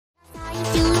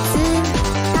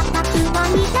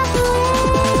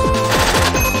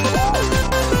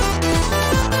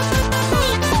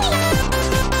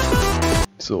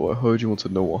So I heard you want to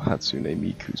know what Hatsune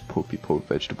Miku's Poppy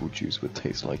vegetable juice would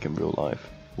taste like in real life.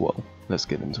 Well, let's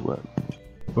get into it.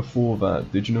 Before that,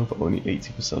 did you know that only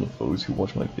 80% of those who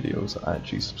watch my videos are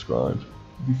actually subscribed?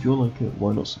 If you feel like it,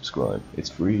 why not subscribe? It's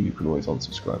free and you can always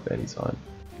unsubscribe anytime.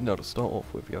 Now to start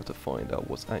off with, you have to find out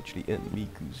what's actually in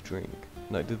Miku's drink.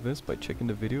 And I did this by checking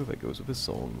the video that goes with his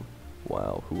song.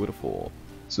 Wow, who would have thought?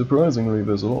 Surprisingly,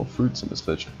 there's a lot of fruits in this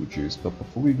vegetable juice, but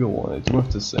before we go on, I do have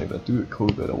to say that due to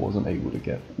COVID I wasn't able to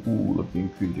get all of the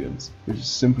ingredients, which is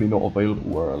simply not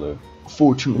available where I live.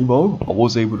 Fortunately though, I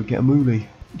was able to get a mooli,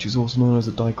 which is also known as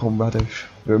a daikon radish.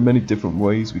 There are many different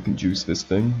ways we can juice this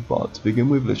thing, but to begin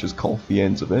with, let's just cut off the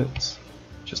ends of it,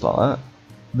 just like that.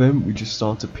 Then we just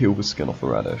start to peel the skin off the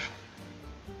radish.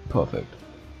 Perfect.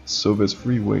 So there's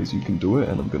 3 ways you can do it,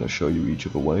 and I'm going to show you each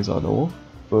of the ways I know of.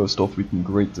 First off, we can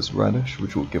grate this radish,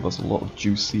 which will give us a lot of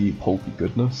juicy, pulpy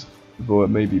goodness. Though it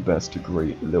may be best to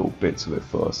grate little bits of it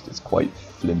first, it's quite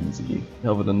flimsy.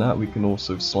 Other than that, we can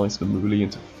also slice the mooli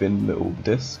into thin little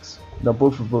discs. Now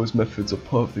both of those methods are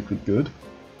perfectly good,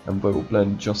 and they will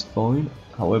blend just fine.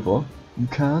 However, you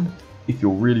can, if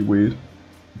you're really weird,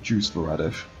 juice the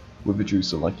radish with a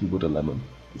juicer like you would a lemon.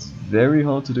 It's very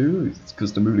hard to do,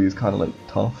 because the mooli is kind of like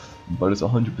tough, but it's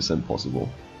 100% possible.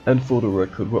 And for the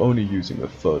record, we're only using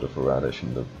 1/3 of a radish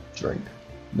in the drink.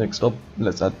 Next up,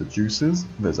 let's add the juices.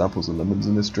 There's apples and lemons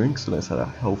in this drink, so let's add a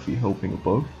healthy helping of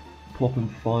both. Plop in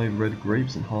 5 red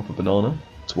grapes and half a banana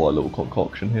to our little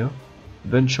concoction here.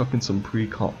 Then chuck in some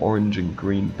pre-cut orange and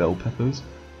green bell peppers,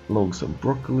 along with some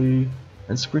broccoli,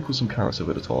 and sprinkle some carrots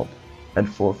over the top. And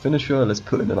for a finisher, let's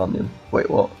put in an onion.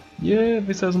 Wait, what? Yeah,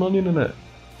 this has an onion in it.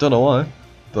 Don't know why,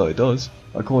 but it does.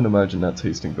 I can't imagine that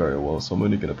tasting very well, so I'm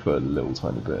only going to put a little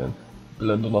tiny bit in.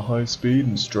 Blend on a high speed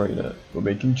and strain it. We're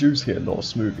making juice here, not a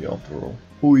smoothie after all.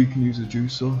 Or you can use a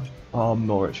juicer. I'm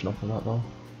not rich enough for that though.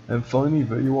 And finally,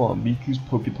 there you are, Miku's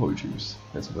Poppy juice.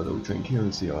 Let's have a little drink here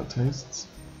and see how it tastes.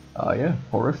 Ah yeah,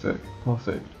 horrific.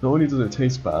 Perfect. Not only does it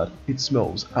taste bad, it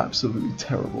smells absolutely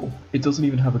terrible. It doesn't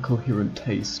even have a coherent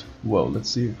taste. Well, let's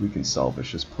see if we can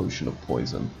salvage this potion of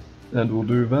poison. And we'll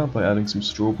do that by adding some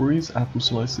strawberries, apple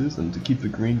slices, and to keep the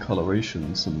green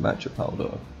coloration, some matcha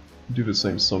powder. Do the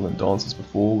same song and dance as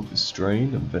before with the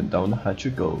strain, and then down the hatch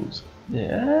it goes.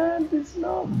 Yeah, it's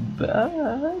not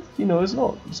bad. You know, it's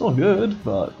not good,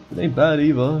 but it ain't bad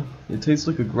either. It tastes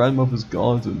like a grandmother's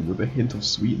garden with a hint of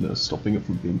sweetness, stopping it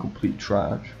from being complete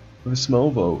trash. The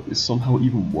smell though is somehow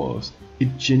even worse.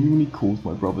 It genuinely caused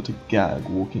my brother to gag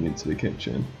walking into the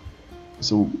kitchen.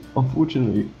 So,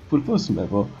 unfortunately, for the first time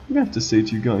ever, I'm gonna have to say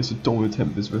to you guys to don't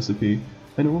attempt this recipe.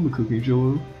 I know I'm a cooking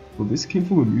show, but this came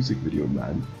from a music video,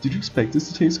 man. Did you expect this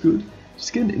to taste good?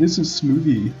 Just get an innocent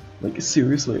smoothie. Like,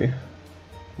 seriously.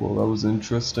 Well, that was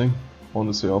interesting.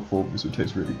 Honestly, I thought this would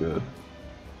taste really good.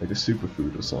 Like a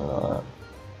superfood or something like that.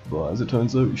 But as it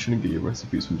turns out, you shouldn't get your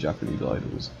recipes from Japanese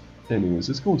idols. Anyways,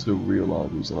 let's go on to the real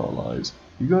idols in our lives.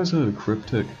 You guys heard of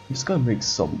Cryptic? This guy makes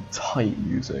some tight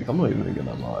music, I'm not even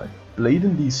gonna lie. Blade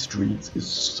in These Streets is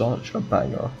such a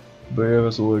banger. But yeah,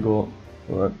 that's all I got.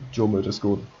 Alright, join my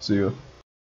Discord. See ya.